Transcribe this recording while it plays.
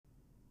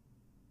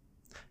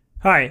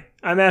Hi,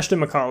 I'm Ashton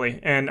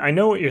McCauley, and I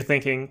know what you're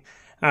thinking.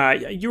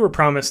 You were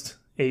promised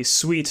a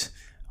sweet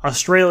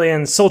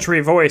Australian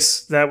sultry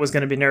voice that was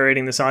going to be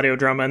narrating this audio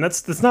drama, and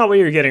that's not what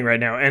you're getting right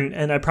now.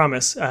 And I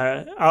promise,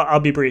 I'll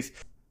be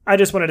brief. I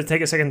just wanted to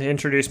take a second to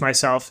introduce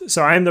myself.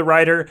 So I'm the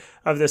writer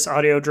of this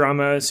audio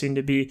drama, soon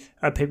to be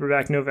a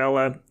paperback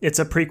novella. It's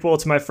a prequel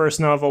to my first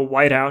novel,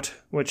 Whiteout,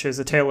 which is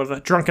a tale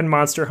of drunken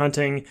monster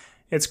hunting.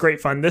 It's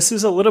great fun. This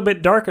is a little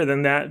bit darker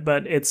than that,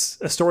 but it's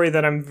a story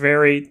that I'm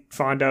very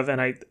fond of, and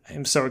I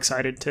am so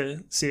excited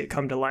to see it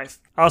come to life.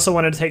 I also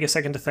wanted to take a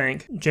second to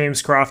thank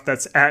James Croft,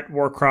 that's at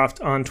Warcroft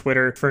on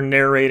Twitter, for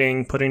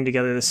narrating, putting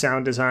together the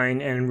sound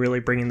design, and really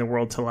bringing the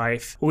world to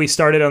life. We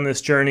started on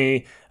this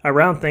journey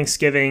around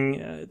Thanksgiving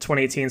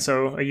 2018,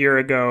 so a year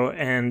ago,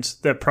 and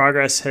the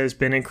progress has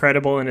been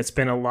incredible, and it's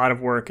been a lot of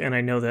work, and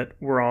I know that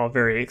we're all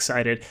very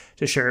excited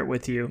to share it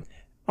with you.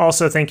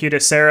 Also, thank you to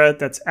Sarah,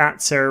 that's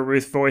at Sarah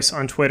Ruth Voice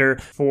on Twitter,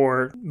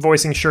 for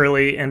voicing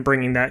Shirley and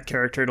bringing that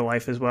character to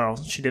life as well.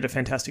 She did a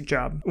fantastic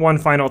job. One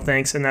final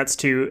thanks, and that's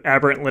to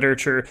Aberrant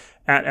Literature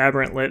at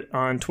Aberrant Lit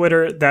on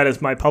Twitter. That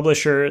is my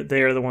publisher.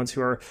 They are the ones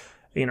who are,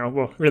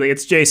 really,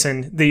 it's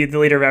Jason, the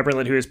leader of Aberrant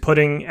Lit, who is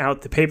putting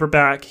out the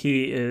paperback.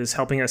 He is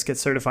helping us get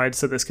certified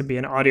so this could be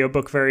an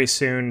audiobook very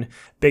soon.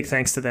 Big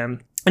thanks to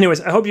them.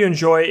 Anyways, I hope you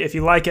enjoy. If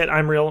you like it,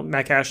 I'm Real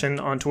Mac Ashton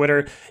on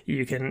Twitter.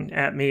 You can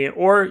at me,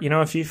 or,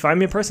 if you find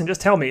me in person,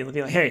 just tell me. It'll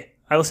be like, hey,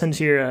 I listened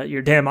to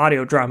your damn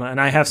audio drama, and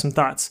I have some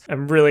thoughts.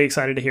 I'm really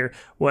excited to hear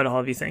what all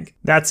of you think.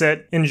 That's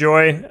it.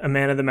 Enjoy A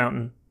Man of the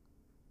Mountain.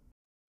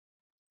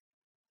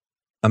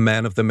 A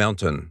Man of the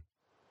Mountain.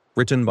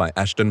 Written by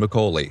Ashton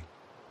McCauley.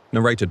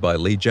 Narrated by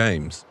Lee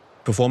James.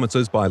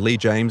 Performances by Lee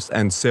James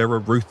and Sarah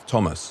Ruth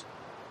Thomas.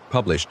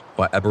 Published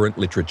by Aberrant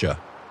Literature.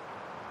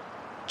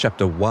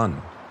 Chapter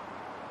 1.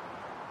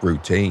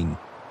 Routine.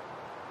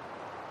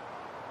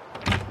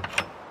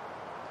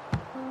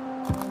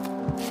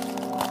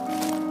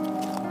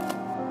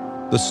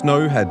 The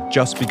snow had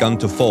just begun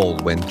to fall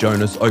when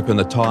Jonas opened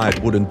the tired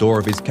wooden door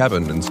of his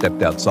cabin and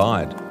stepped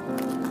outside.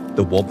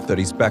 The warmth at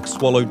his back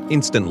swallowed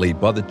instantly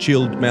by the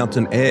chilled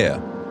mountain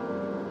air.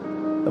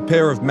 A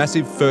pair of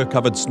massive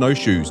fur-covered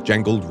snowshoes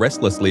jangled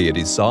restlessly at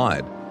his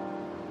side.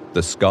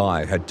 The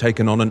sky had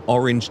taken on an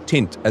orange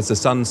tint as the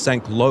sun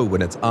sank low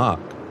in its arc.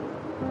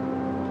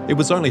 It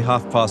was only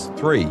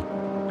 3:30,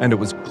 and it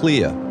was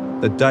clear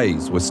the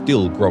days were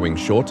still growing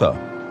shorter.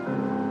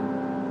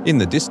 In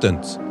the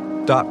distance,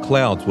 dark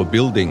clouds were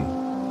building.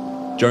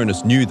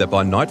 Jonas knew that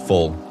by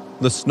nightfall,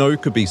 the snow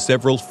could be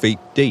several feet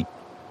deep.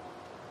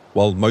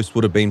 While most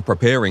would have been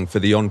preparing for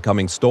the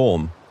oncoming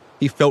storm,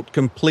 he felt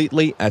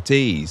completely at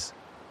ease.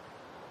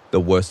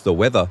 The worse the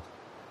weather,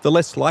 the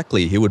less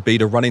likely he would be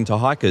to run into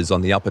hikers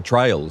on the upper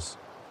trails.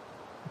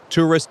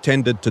 Tourists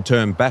tended to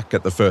turn back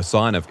at the first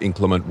sign of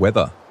inclement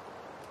weather.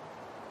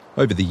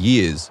 Over the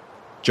years,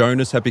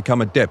 Jonas had become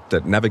adept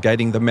at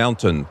navigating the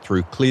mountain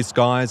through clear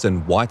skies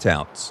and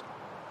whiteouts.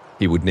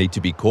 He would need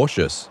to be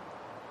cautious,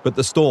 but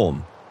the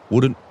storm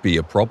wouldn't be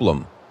a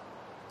problem.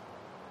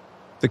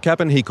 The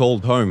cabin he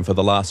called home for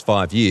the last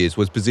 5 years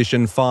was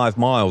positioned 5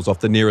 miles off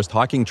the nearest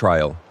hiking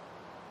trail.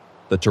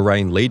 The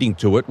terrain leading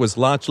to it was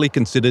largely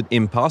considered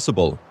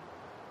impassable.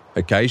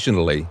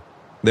 Occasionally,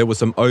 there were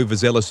some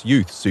overzealous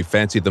youths who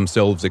fancied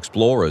themselves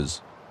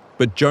explorers,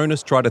 but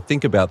Jonas tried to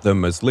think about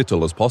them as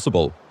little as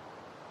possible.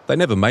 They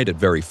never made it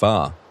very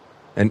far,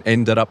 and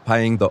ended up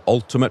paying the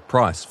ultimate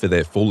price for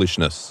their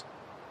foolishness.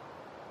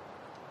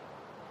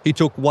 He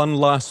took one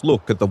last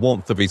look at the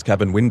warmth of his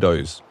cabin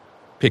windows,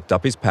 picked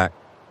up his pack,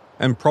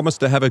 and promised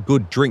to have a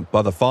good drink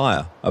by the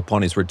fire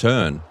upon his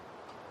return.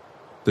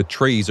 The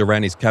trees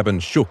around his cabin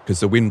shook as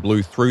the wind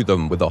blew through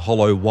them with a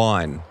hollow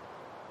whine.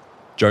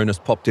 Jonas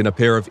popped in a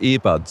pair of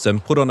earbuds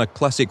and put on a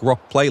classic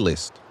rock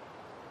playlist.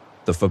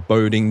 The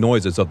foreboding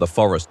noises of the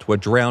forest were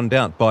drowned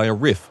out by a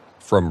riff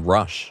from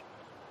Rush.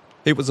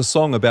 It was a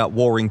song about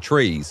warring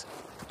trees,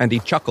 and he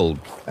chuckled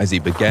as he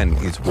began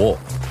his walk.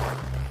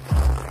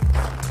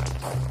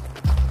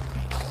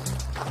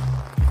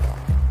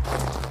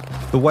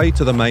 The way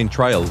to the main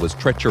trail was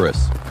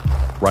treacherous,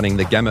 running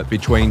the gamut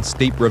between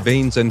steep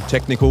ravines and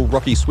technical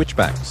rocky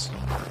switchbacks.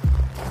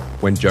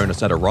 When Jonas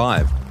had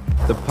arrived,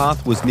 the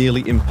path was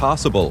nearly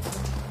impassable.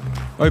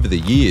 Over the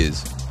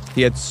years,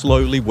 he had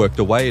slowly worked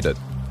away at it,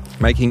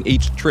 making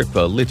each trip a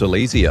little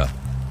easier,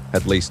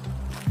 at least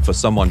for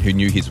someone who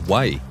knew his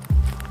way.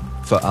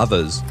 For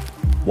others,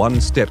 one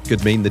step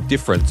could mean the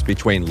difference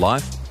between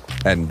life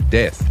and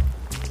death.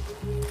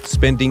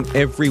 Spending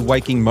every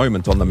waking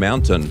moment on the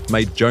mountain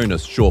made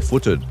Jonas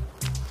sure-footed.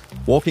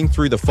 Walking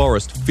through the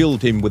forest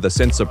filled him with a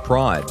sense of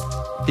pride.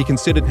 He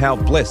considered how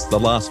blessed the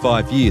last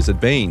 5 years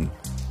had been.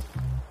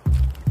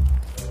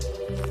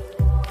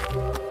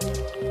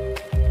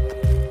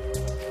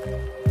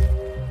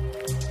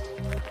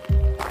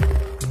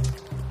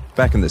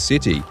 Back in the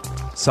city,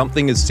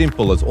 something as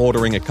simple as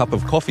ordering a cup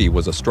of coffee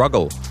was a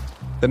struggle.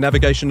 The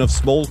navigation of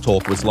small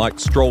talk was like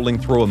strolling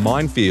through a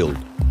minefield.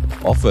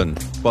 Often,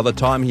 by the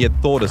time he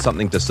had thought of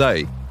something to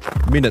say,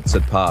 minutes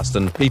had passed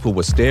and people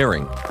were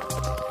staring.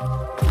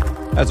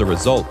 As a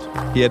result,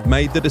 he had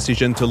made the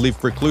decision to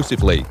live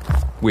reclusively,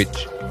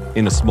 which,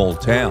 in a small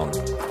town,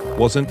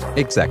 wasn't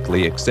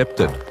exactly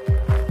accepted.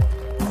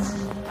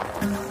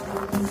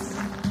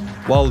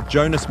 While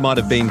Jonas might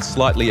have been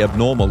slightly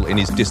abnormal in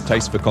his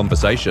distaste for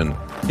conversation,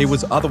 he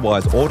was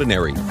otherwise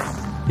ordinary.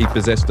 He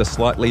possessed a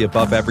slightly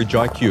above average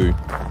IQ,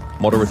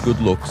 moderate good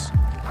looks,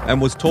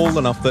 and was tall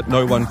enough that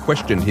no one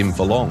questioned him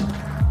for long.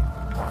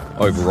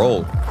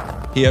 Overall,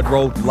 he had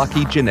rolled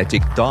lucky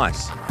genetic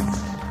dice,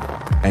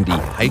 and he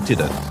hated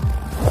it.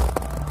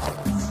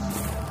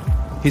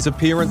 His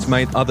appearance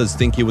made others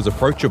think he was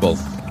approachable,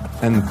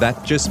 and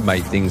that just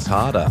made things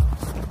harder.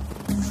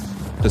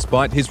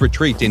 Despite his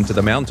retreat into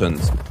the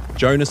mountains,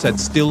 Jonas had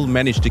still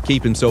managed to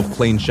keep himself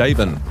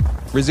clean-shaven,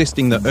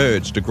 resisting the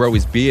urge to grow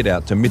his beard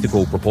out to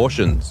mythical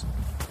proportions.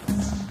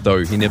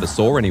 Though he never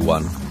saw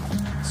anyone,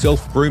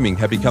 self-grooming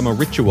had become a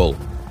ritual,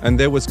 and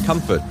there was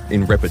comfort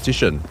in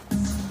repetition.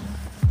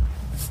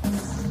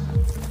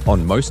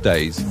 On most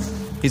days,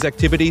 his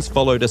activities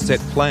followed a set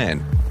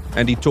plan,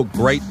 and he took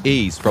great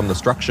ease from the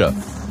structure.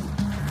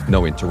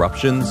 No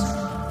interruptions,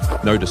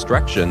 no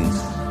distractions,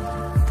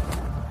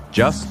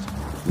 just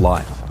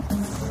life.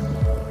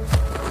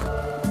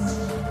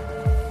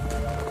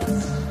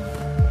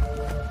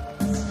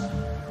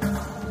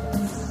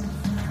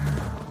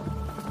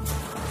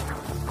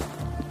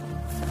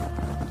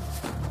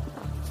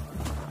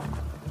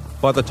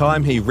 By the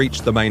time he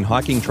reached the main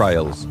hiking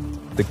trails,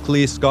 the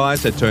clear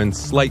skies had turned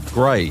slate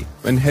grey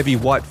and heavy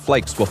white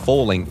flakes were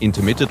falling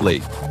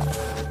intermittently.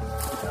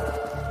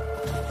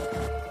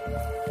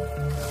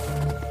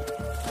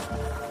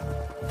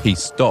 He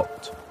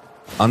stopped,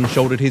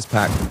 unshouldered his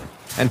pack,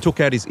 and took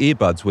out his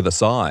earbuds with a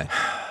sigh.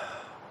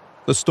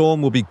 The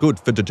storm would be good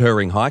for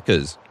deterring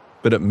hikers,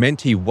 but it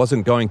meant he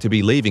wasn't going to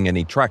be leaving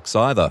any tracks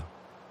either.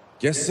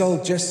 Guess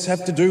I'll just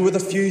have to do with a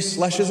few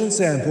slashes and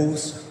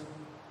samples.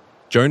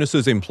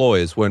 Jonas's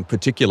employers weren't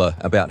particular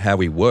about how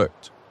he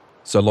worked,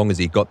 so long as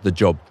he got the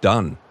job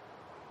done.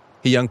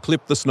 He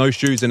unclipped the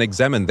snowshoes and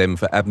examined them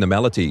for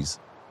abnormalities.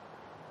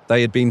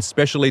 They had been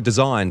specially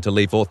designed to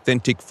leave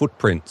authentic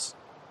footprints.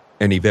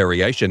 Any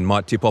variation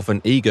might tip off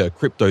an eager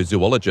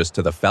cryptozoologist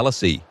to the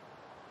fallacy.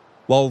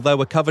 While they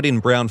were covered in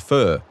brown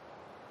fur,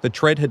 the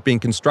tread had been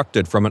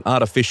constructed from an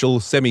artificial,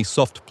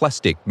 semi-soft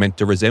plastic meant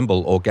to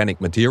resemble organic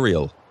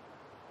material.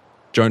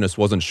 Jonas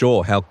wasn't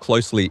sure how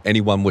closely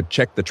anyone would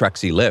check the tracks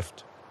he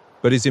left,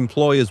 but his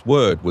employer's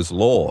word was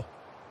law.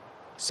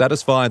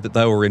 Satisfied that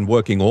they were in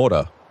working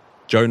order,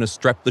 Jonas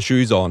strapped the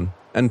shoes on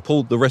and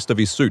pulled the rest of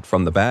his suit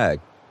from the bag.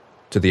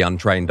 To the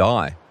untrained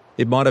eye,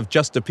 it might have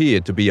just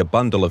appeared to be a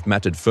bundle of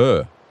matted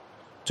fur.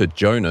 To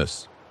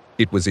Jonas,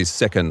 it was his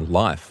second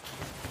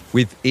life.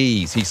 With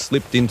ease, he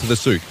slipped into the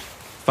suit,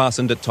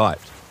 fastened it tight,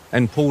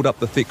 and pulled up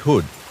the thick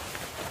hood.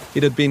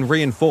 It had been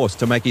reinforced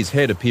to make his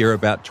head appear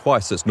about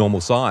twice its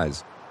normal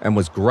size, and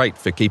was great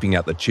for keeping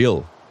out the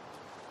chill.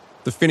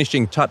 The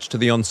finishing touch to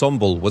the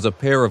ensemble was a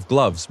pair of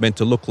gloves meant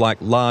to look like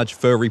large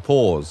furry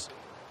paws.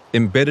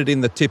 Embedded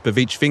in the tip of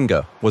each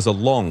finger was a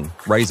long,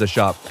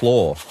 razor-sharp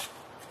claw.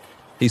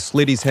 He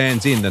slid his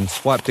hands in and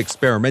swiped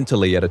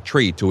experimentally at a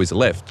tree to his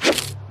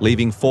left,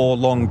 leaving 4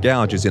 long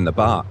gouges in the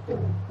bark.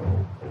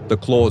 The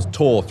claws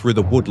tore through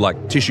the wood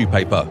like tissue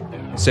paper,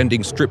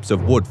 sending strips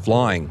of wood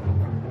flying.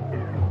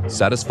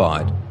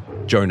 Satisfied,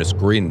 Jonas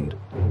grinned.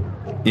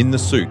 In the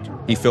suit,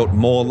 he felt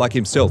more like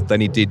himself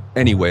than he did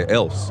anywhere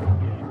else.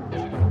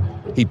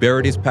 He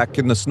buried his pack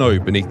in the snow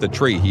beneath the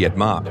tree he had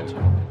marked,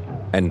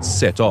 and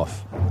set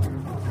off.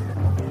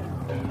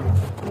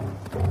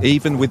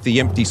 Even with the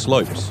empty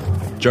slopes,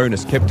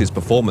 Jonas kept his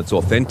performance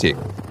authentic.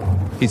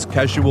 His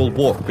casual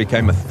walk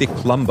became a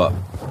thick lumber.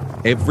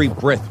 Every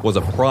breath was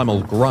a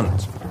primal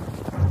grunt.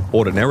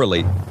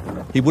 Ordinarily,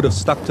 he would have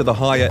stuck to the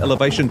higher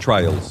elevation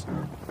trails,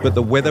 but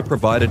the weather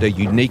provided a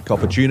unique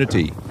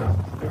opportunity.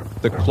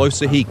 The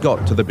closer he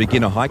got to the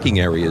beginner hiking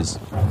areas,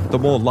 the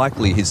more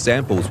likely his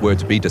samples were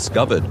to be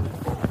discovered.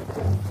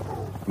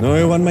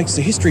 No one makes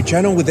the History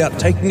Channel without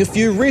taking a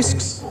few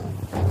risks.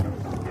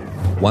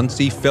 Once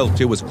he felt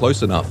he was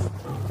close enough,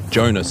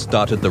 Jonas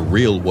started the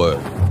real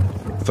work.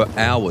 For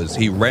hours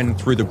he ran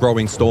through the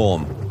growing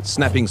storm,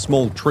 snapping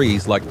small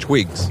trees like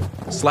twigs,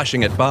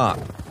 slashing at bark,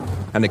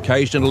 and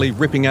occasionally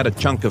ripping out a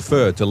chunk of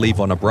fur to leave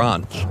on a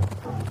branch.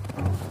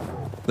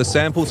 The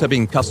samples had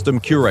been custom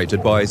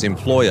curated by his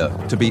employer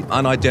to be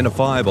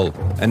unidentifiable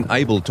and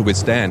able to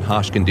withstand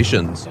harsh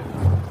conditions.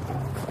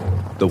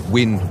 The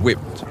wind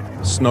whipped,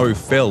 snow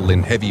fell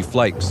in heavy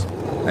flakes,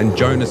 and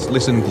Jonas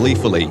listened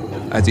gleefully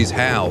as his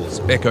howls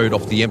echoed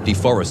off the empty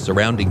forest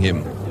surrounding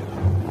him.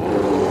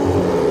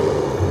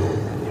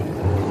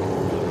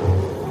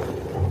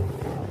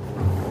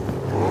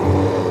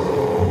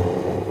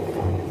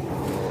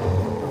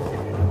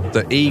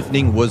 The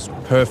evening was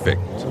perfect.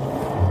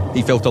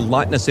 He felt a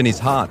lightness in his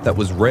heart that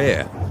was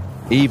rare,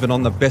 even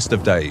on the best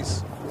of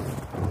days.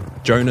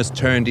 Jonas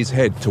turned his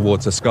head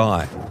towards the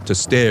sky to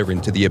stare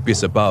into the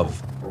abyss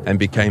above and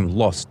became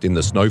lost in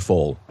the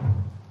snowfall.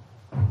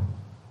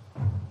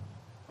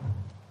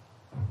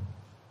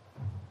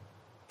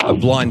 A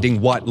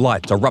blinding white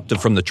light erupted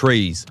from the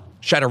trees,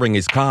 shattering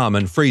his calm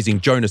and freezing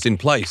Jonas in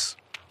place.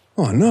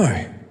 Oh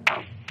no.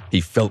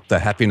 He felt the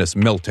happiness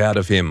melt out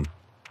of him,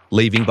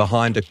 leaving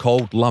behind a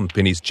cold lump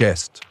in his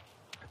chest.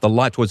 The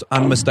light was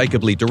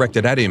unmistakably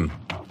directed at him,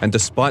 and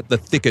despite the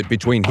thicket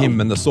between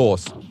him and the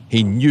source,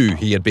 he knew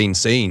he had been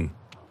seen.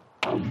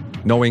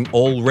 Knowing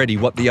already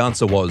what the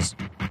answer was,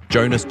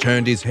 Jonas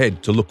turned his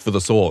head to look for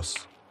the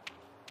source.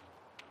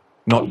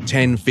 Not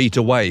 10 feet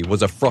away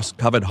was a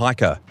frost-covered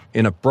hiker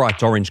in a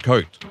bright orange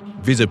coat,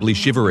 visibly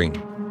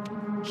shivering.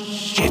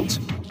 Shit.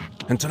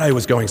 And today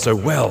was going so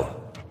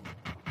well.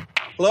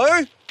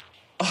 Hello?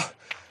 Oh,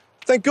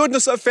 thank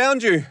goodness I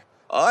found you.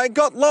 I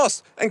got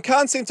lost and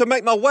can't seem to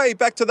make my way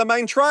back to the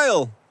main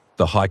trail.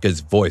 The hiker's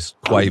voice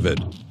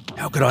quavered.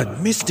 How could I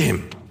have missed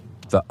him?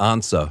 The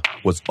answer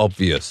was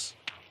obvious.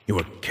 You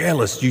were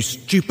careless, you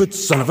stupid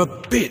son of a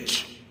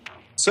bitch.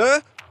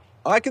 Sir,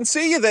 I can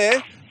see you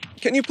there.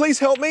 Can you please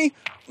help me?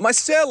 My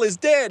cell is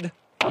dead.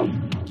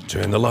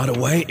 Turn the light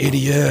away,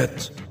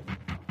 idiot.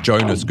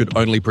 Jonas could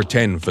only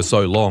pretend for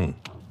so long.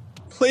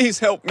 Please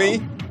help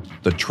me.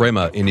 The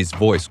tremor in his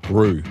voice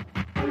grew.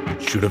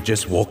 Should have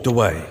just walked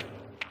away.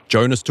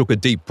 Jonas took a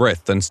deep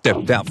breath and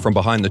stepped out from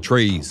behind the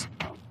trees.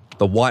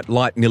 The white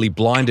light nearly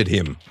blinded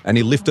him, and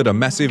he lifted a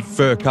massive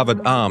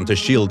fur-covered arm to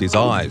shield his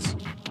eyes.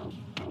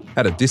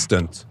 At a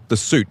distance, the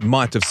suit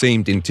might have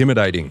seemed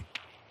intimidating,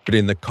 but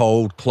in the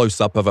cold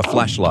close-up of a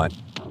flashlight,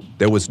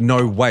 there was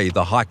no way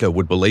the hiker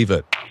would believe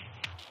it.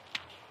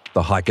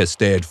 The hiker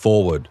stared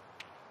forward,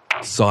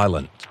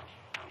 silent,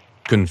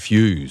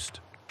 confused.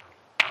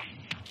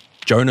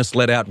 Jonas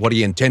let out what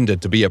he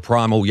intended to be a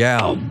primal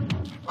yowl,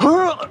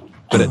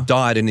 but it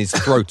died in his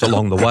throat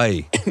along the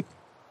way.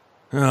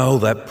 Oh,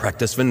 that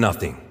practice for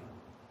nothing.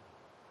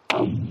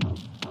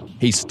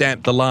 He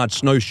stamped the large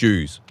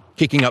snowshoes,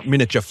 kicking up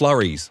miniature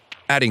flurries,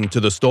 adding to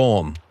the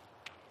storm.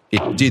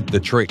 It did the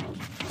trick.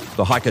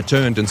 The hiker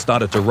turned and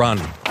started to run.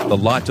 The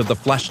light of the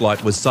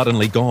flashlight was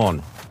suddenly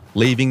gone,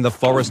 leaving the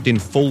forest in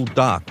full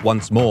dark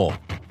once more.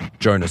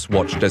 Jonas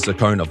watched as the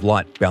cone of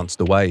light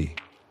bounced away.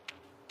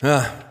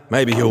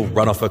 Maybe he'll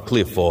run off a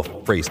cliff or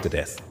freeze to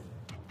death.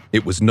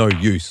 It was no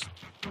use.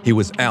 He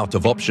was out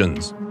of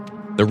options.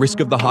 The risk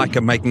of the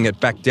hiker making it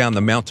back down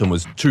the mountain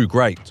was too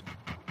great,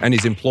 and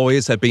his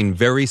employers had been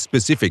very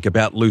specific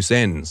about loose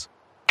ends.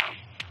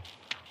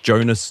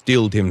 Jonas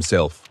steeled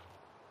himself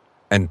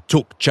and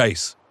took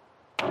chase.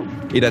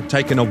 It had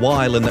taken a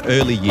while in the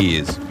early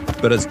years,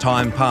 but as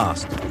time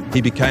passed,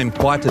 he became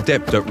quite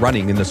adept at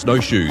running in the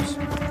snowshoes.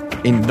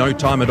 In no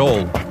time at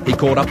all, he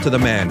caught up to the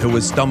man who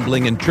was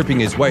stumbling and tripping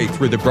his way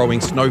through the growing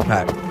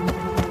snowpack.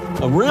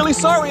 I'm really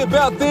sorry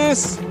about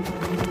this.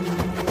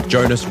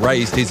 Jonas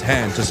raised his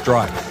hand to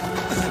strike.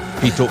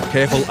 He took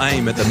careful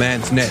aim at the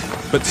man's neck,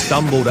 but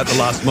stumbled at the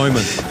last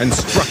moment and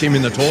struck him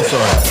in the torso.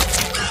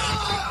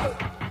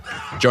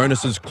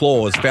 Jonas's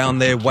claws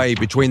found their way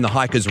between the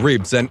hiker's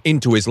ribs and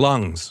into his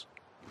lungs.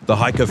 The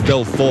hiker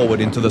fell forward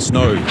into the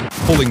snow,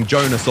 pulling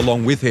Jonas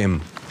along with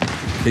him.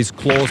 His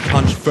claws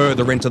punched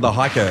further into the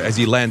hiker as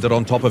he landed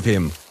on top of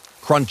him,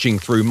 crunching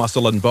through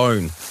muscle and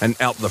bone and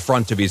out the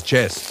front of his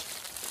chest.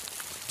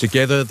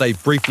 Together, they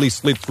briefly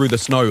slid through the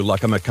snow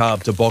like a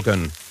macabre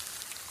toboggan,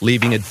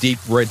 leaving a deep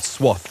red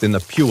swath in the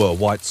pure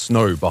white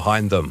snow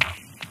behind them.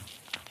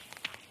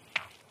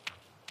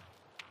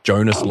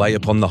 Jonas lay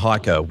upon the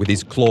hiker with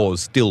his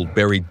claws still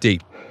buried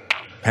deep,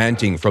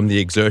 panting from the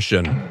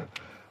exertion.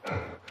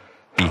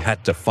 He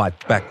had to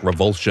fight back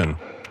revulsion.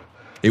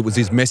 It was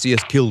his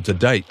messiest kill to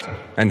date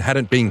and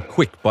hadn't been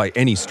quick by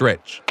any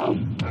stretch.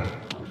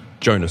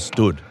 Jonas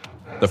stood,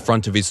 the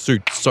front of his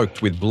suit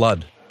soaked with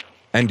blood,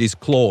 and his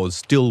claws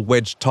still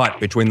wedged tight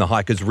between the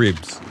hiker's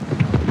ribs.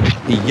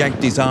 He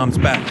yanked his arms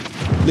back,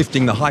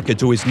 lifting the hiker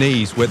to his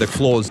knees where the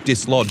claws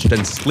dislodged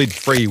and slid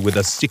free with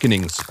a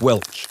sickening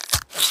squelch.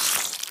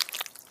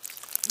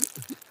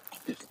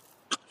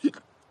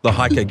 The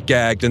hiker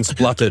gagged and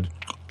spluttered,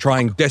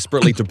 trying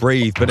desperately to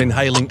breathe but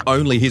inhaling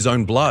only his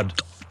own blood.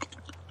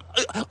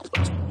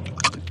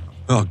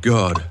 Oh,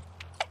 God.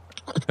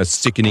 A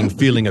sickening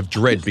feeling of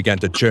dread began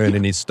to churn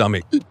in his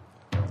stomach.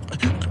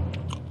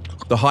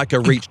 The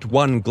hiker reached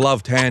one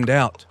gloved hand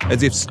out,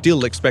 as if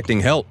still expecting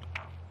help.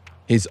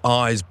 His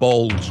eyes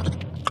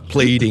bulged,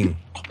 pleading,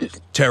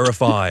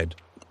 terrified.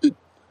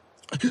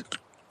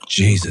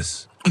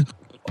 Jesus.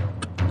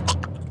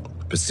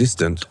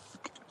 Persistent,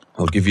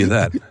 I'll give you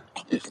that.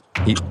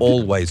 He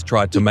always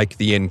tried to make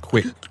the end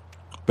quick,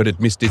 but had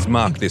missed his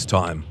mark this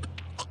time.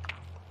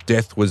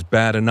 Death was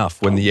bad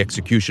enough when the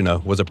executioner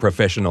was a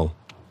professional.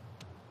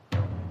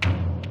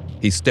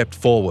 He stepped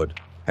forward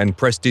and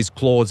pressed his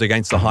claws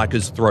against the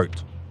hiker's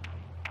throat.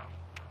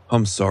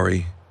 I'm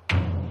sorry.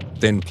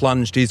 Then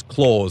plunged his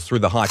claws through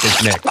the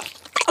hiker's neck,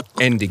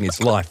 ending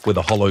his life with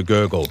a hollow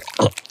gurgle.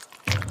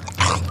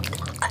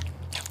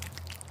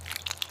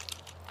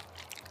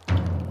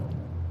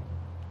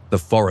 The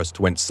forest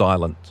went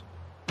silent.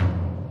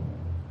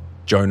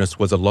 Jonas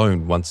was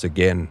alone once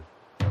again.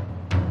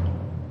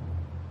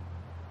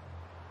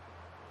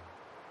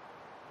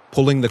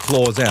 Pulling the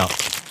claws out,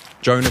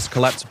 Jonas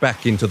collapsed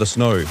back into the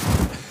snow,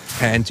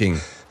 panting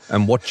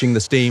and watching the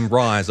steam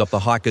rise off the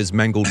hiker's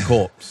mangled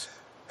corpse.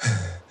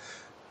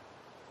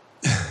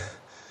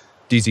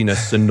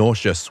 Dizziness and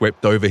nausea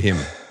swept over him.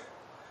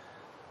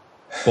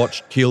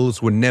 Botched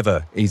kills were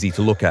never easy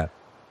to look at.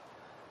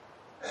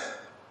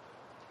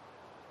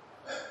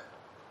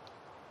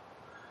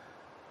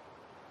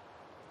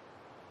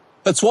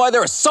 That's why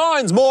there are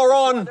signs,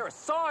 moron!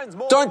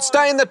 Don't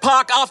stay in the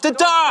park after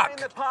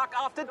dark!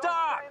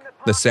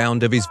 The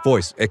sound of his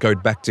voice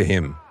echoed back to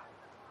him.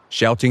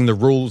 Shouting the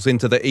rules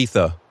into the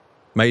ether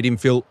made him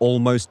feel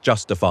almost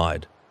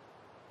justified.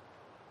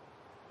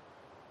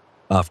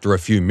 After a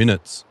few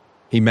minutes,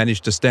 he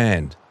managed to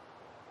stand.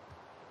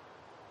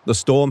 The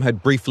storm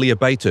had briefly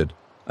abated,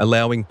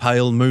 allowing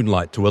pale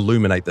moonlight to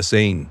illuminate the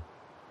scene.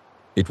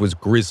 It was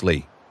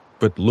grisly,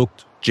 but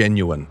looked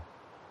genuine.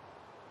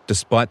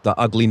 Despite the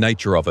ugly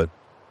nature of it,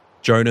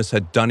 Jonas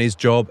had done his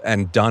job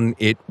and done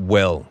it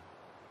well.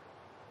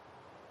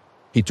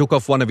 He took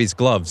off one of his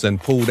gloves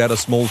and pulled out a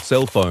small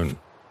cell phone.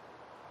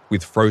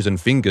 With frozen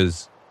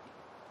fingers,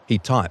 he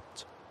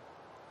typed.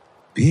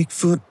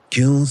 Bigfoot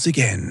kills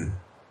again.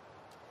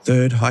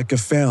 Third hiker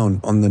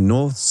found on the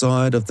north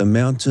side of the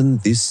mountain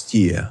this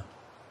year.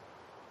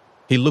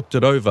 He looked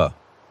it over,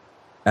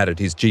 added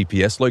his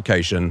GPS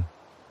location,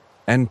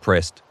 and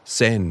pressed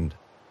send.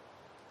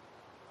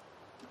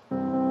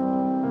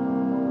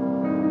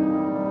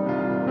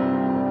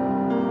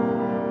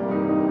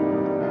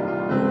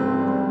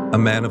 A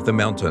Man of the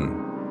Mountain,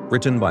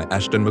 written by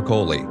Ashton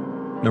McCauley,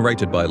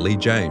 narrated by Lee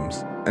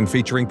James, and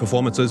featuring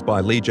performances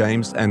by Lee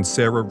James and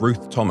Sarah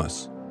Ruth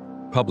Thomas.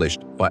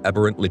 Published by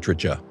Aberrant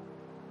Literature.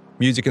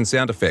 Music and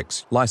sound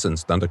effects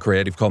licensed under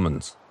Creative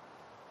Commons.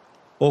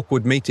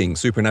 Awkward Meeting,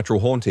 Supernatural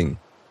Haunting,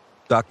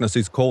 Darkness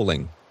is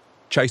Calling,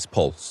 Chase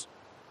Pulse,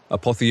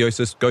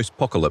 Apotheosis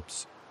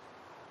Ghostpocalypse,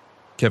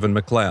 Kevin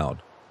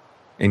MacLeod,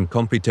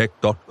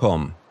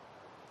 Incompetech.com.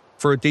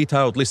 For a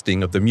detailed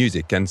listing of the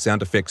music and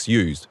sound effects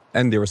used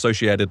and their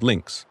associated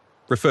links,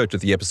 refer to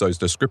the episode's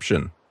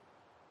description.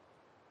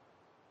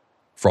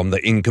 From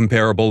the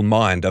incomparable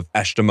mind of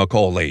Ashton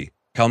McCauley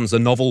comes a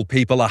novel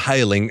people are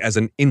hailing as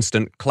an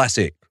instant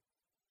classic,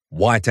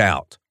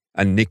 Whiteout,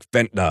 a Nick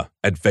Ventnor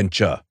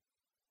adventure.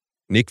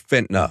 Nick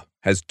Ventnor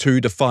has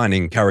two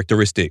defining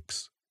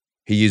characteristics.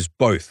 He is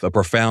both a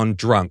profound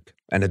drunk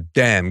and a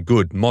damn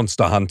good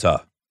monster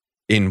hunter.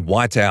 In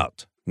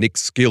Whiteout,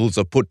 Nick's skills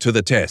are put to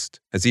the test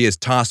as he is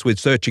tasked with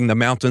searching the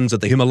mountains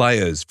of the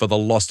Himalayas for the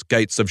lost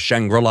gates of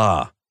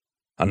Shangri-La.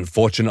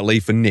 Unfortunately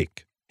for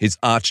Nick, his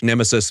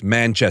arch-nemesis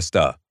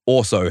Manchester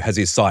also has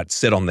his sights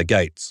set on the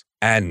gates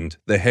and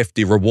the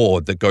hefty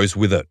reward that goes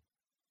with it.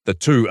 The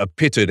two are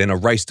pitted in a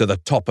race to the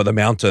top of the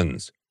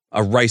mountains,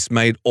 a race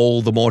made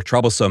all the more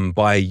troublesome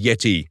by a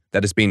Yeti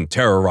that has been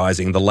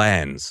terrorizing the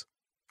lands.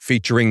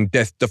 Featuring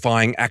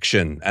death-defying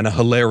action and a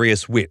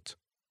hilarious wit,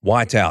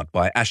 Whiteout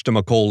by Ashton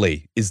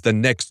McCauley is the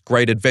next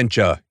great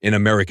adventure in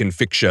American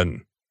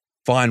fiction.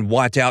 Find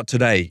Whiteout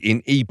today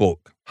in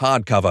ebook,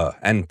 hardcover,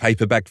 and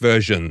paperback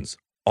versions,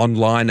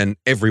 online and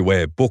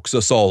everywhere books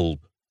are sold.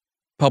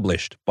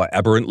 Published by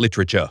Aberrant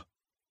Literature.